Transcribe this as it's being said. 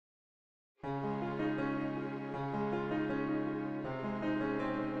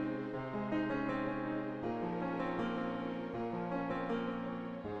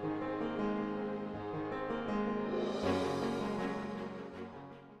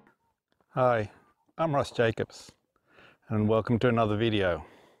Hi, I'm Ross Jacobs and welcome to another video.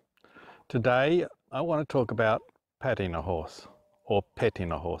 Today I want to talk about patting a horse, or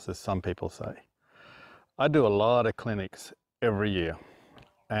petting a horse as some people say. I do a lot of clinics every year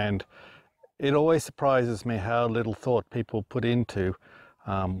and it always surprises me how little thought people put into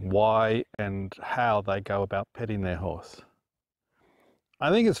why and how they go about petting their horse. I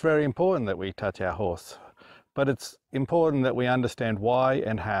think it's very important that we touch our horse, but it's important that we understand why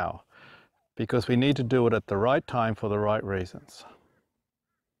and how, because we need to do it at the right time for the right reasons.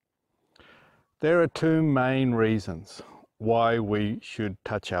 There are two main reasons why we should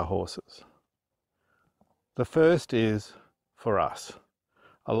touch our horses. The first is for us.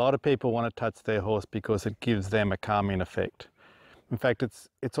 A lot of people want to touch their horse because it gives them a calming effect. In fact,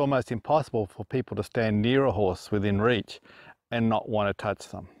 it's almost impossible for people to stand near a horse within reach and not want to touch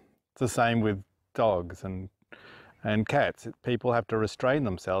them. It's the same with dogs and cats. People have to restrain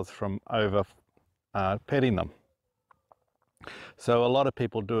themselves from over petting them. So a lot of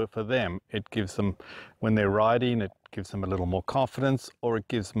people do it for them. It gives them, when they're riding, it gives them a little more confidence, or it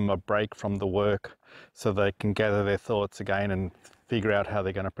gives them a break from the work so they can gather their thoughts again and figure out how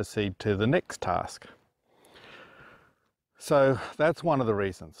they're going to proceed to the next task. So that's one of the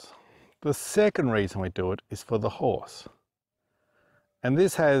reasons. The second reason we do it is for the horse. And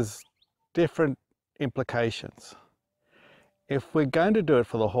this has different implications. If we're going to do it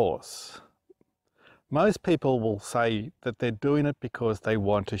for the horse, most people will say that they're doing it because they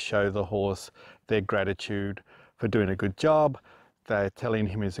want to show the horse their gratitude for doing a good job. They're telling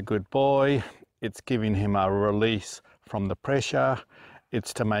him he's a good boy. It's giving him a release from the pressure.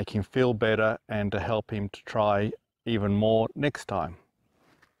 It's to make him feel better and to help him to try even more next time.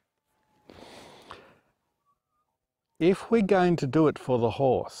 If we're going to do it for the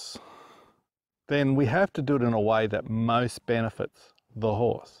horse, then we have to do it in a way that most benefits the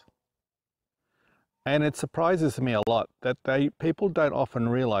horse. And it surprises me a lot that people don't often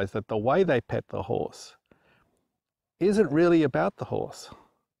realize that the way they pet the horse isn't really about the horse.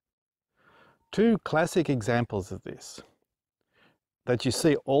 Two classic examples of this that you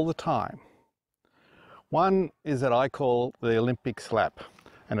see all the time. One is that I call the Olympic slap,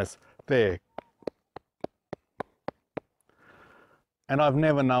 and it's there. And I've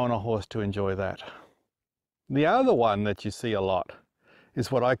never known a horse to enjoy that. The other one that you see a lot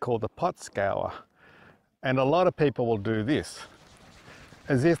is what I call the pot scour. And a lot of people will do this,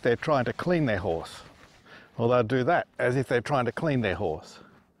 as if they're trying to clean their horse. Or they'll do that, as if they're trying to clean their horse.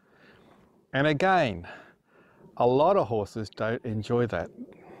 And again, a lot of horses don't enjoy that.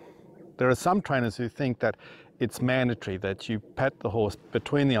 There are some trainers who think that it's mandatory that you pat the horse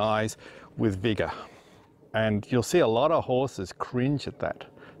between the eyes with vigor. And you'll see a lot of horses cringe at that.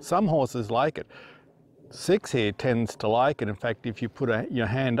 Some horses like it. Six here tends to like it. In fact, if you put your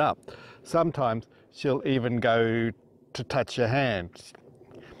hand up, sometimes she'll even go to touch your hand.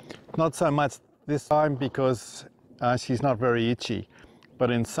 Not so much this time because she's not very itchy.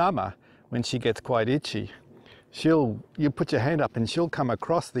 But in summer, when she gets quite itchy, you put your hand up and she'll come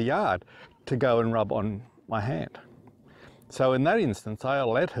across the yard to go and rub on my hand. So in that instance,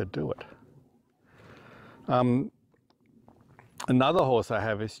 I'll let her do it. Another horse I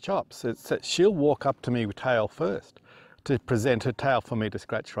have is Chops. It's that she'll walk up to me with tail first to present her tail for me to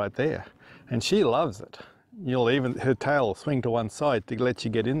scratch right there. And she loves it. Her tail will swing to one side to let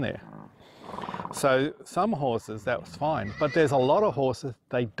you get in there. So some horses, that was fine. But there's a lot of horses,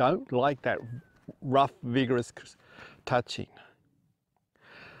 they don't like that rough, vigorous touching.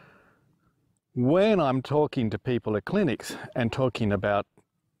 When I'm talking to people at clinics and talking about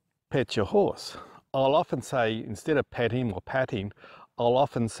pet your horse, I'll often say, instead of pet him or pat him, I'll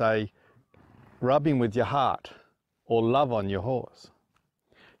often say, rub him with your heart or love on your horse.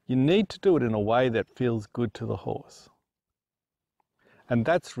 You need to do it in a way that feels good to the horse. And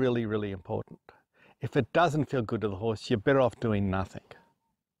that's really, really important. If it doesn't feel good to the horse, you're better off doing nothing.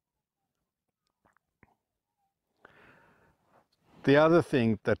 The other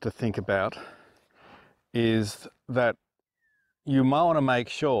thing to think about is that you might want to make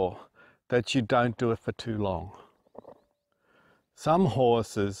sure that you don't do it for too long. Some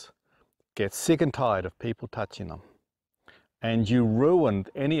horses get sick and tired of people touching them, and you ruin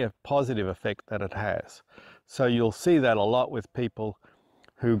any positive effect that it has. So you'll see that a lot with people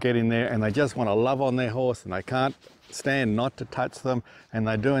who get in there and they just want to love on their horse and they can't stand not to touch them, and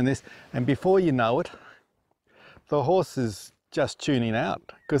they're doing this, and before you know it, the horse is just tuning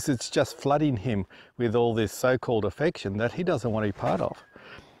out because it's just flooding him with all this so-called affection that he doesn't want to be part of.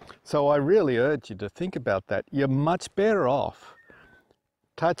 So I really urge you to think about that. You're much better off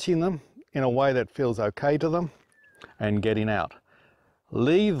touching them in a way that feels okay to them and getting out.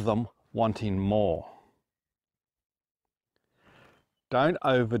 Leave them wanting more. Don't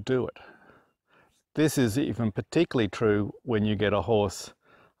overdo it. This is even particularly true when you get a horse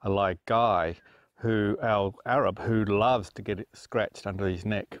like Guy, our Arab, who loves to get it scratched under his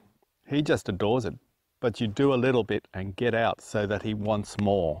neck. He just adores it, but you do a little bit and get out so that he wants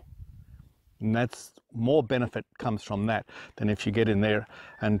more. And that's more benefit comes from that than if you get in there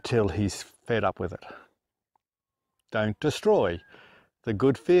until he's fed up with it. Don't destroy the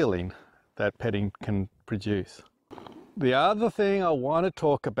good feeling that petting can produce. The other thing I want to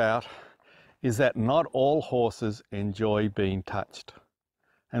talk about is that not all horses enjoy being touched.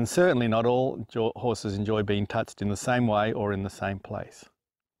 And certainly not all horses enjoy being touched in the same way or in the same place.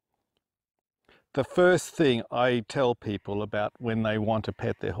 The first thing I tell people about when they want to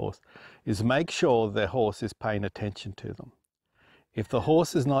pet their horse is make sure their horse is paying attention to them. If the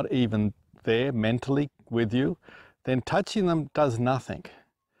horse is not even there mentally with you, then touching them does nothing.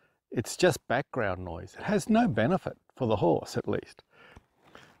 It's just background noise. It has no benefit for the horse, at least.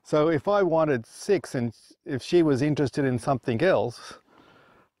 So if I wanted Six and if she was interested in something else,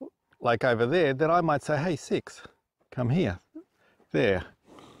 like over there, then I might say, hey, Six, come here, there.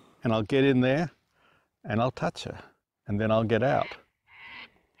 And I'll get in there and I'll touch her and then I'll get out.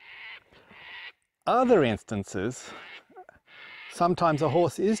 Other instances, sometimes a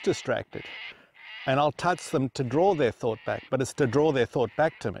horse is distracted and I'll touch them to draw their thought back, but it's to draw their thought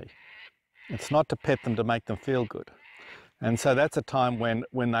back to me. It's not to pet them to make them feel good. And so that's a time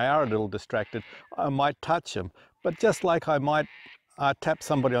when they are a little distracted, I might touch them, but just like I might tap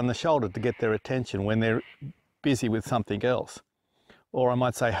somebody on the shoulder to get their attention when they're busy with something else. Or I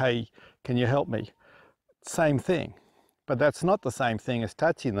might say, hey, can you help me? Same thing, but that's not the same thing as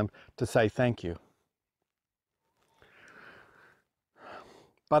touching them to say thank you.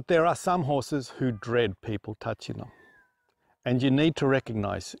 But there are some horses who dread people touching them. And you need to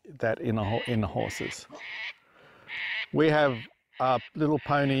recognize that in horses. We have a little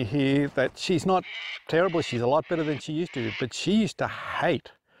pony here that she's not terrible, she's a lot better than she used to, but she used to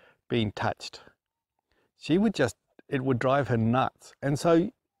hate being touched. It would drive her nuts. And so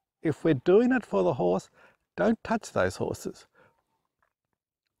if we're doing it for the horse, don't touch those horses.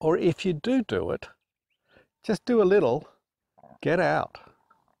 Or if you do it, just do a little, get out.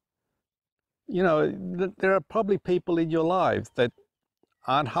 You know, there are probably people in your lives that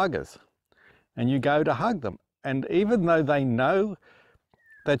aren't huggers, and you go to hug them. And even though they know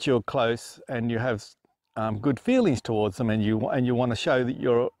that you're close and you have good feelings towards them and you want to show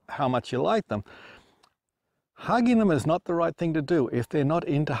that how much you like them, hugging them is not the right thing to do if they're not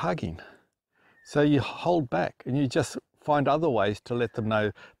into hugging. So you hold back and you just find other ways to let them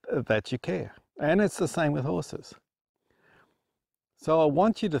know that you care. And it's the same with horses. So I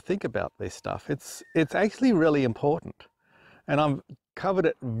want you to think about this stuff. It's actually really important. And I've covered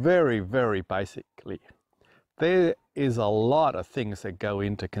it very, very basically. There is a lot of things that go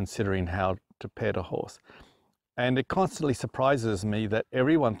into considering how to pet a horse. And it constantly surprises me that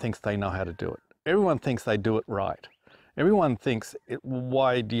everyone thinks they know how to do it. Everyone thinks they do it right. Everyone thinks,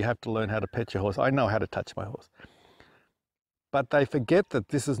 why do you have to learn how to pet your horse? I know how to touch my horse. But they forget that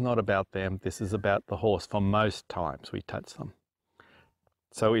this is not about them. This is about the horse. For most times we touch them.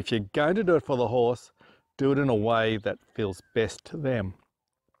 So if you're going to do it for the horse, do it in a way that feels best to them.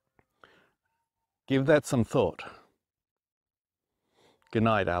 Give that some thought. Good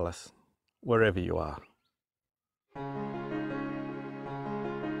night, Alice, wherever you are.